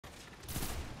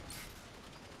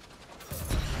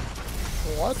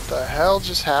What the hell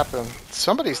just happened?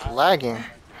 Somebody's lagging.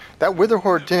 That Wither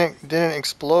Horde didn't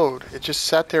explode. It just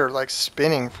sat there like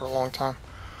spinning for a long time.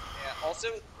 Yeah, also,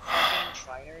 fucking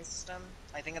Trinary system,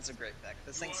 I think it's a great pick.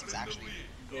 This thing seems actually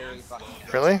very fucking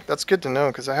nasty. Really? That's good to know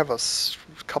because I have a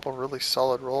couple really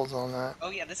solid rolls on that.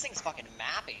 Oh yeah, this thing's fucking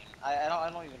mapping. I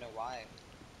don't even know why.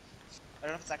 I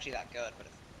don't know if it's actually that good, but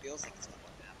it feels like it's fucking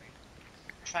mapping.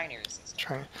 Trinary system.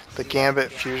 Trying the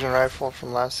Gambit fusion rifle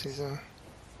from last season.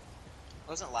 It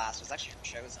wasn't last, it was actually from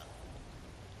Chosen.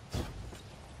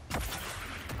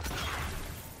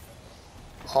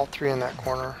 All three in that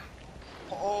corner.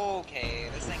 Okay,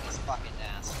 this thing is fucking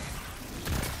nasty.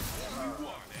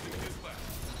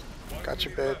 Gotcha,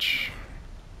 bitch.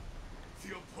 The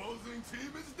opposing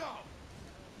team is down.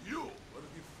 You are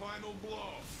the final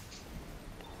blow.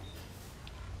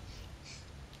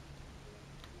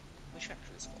 We should have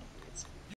Crucible.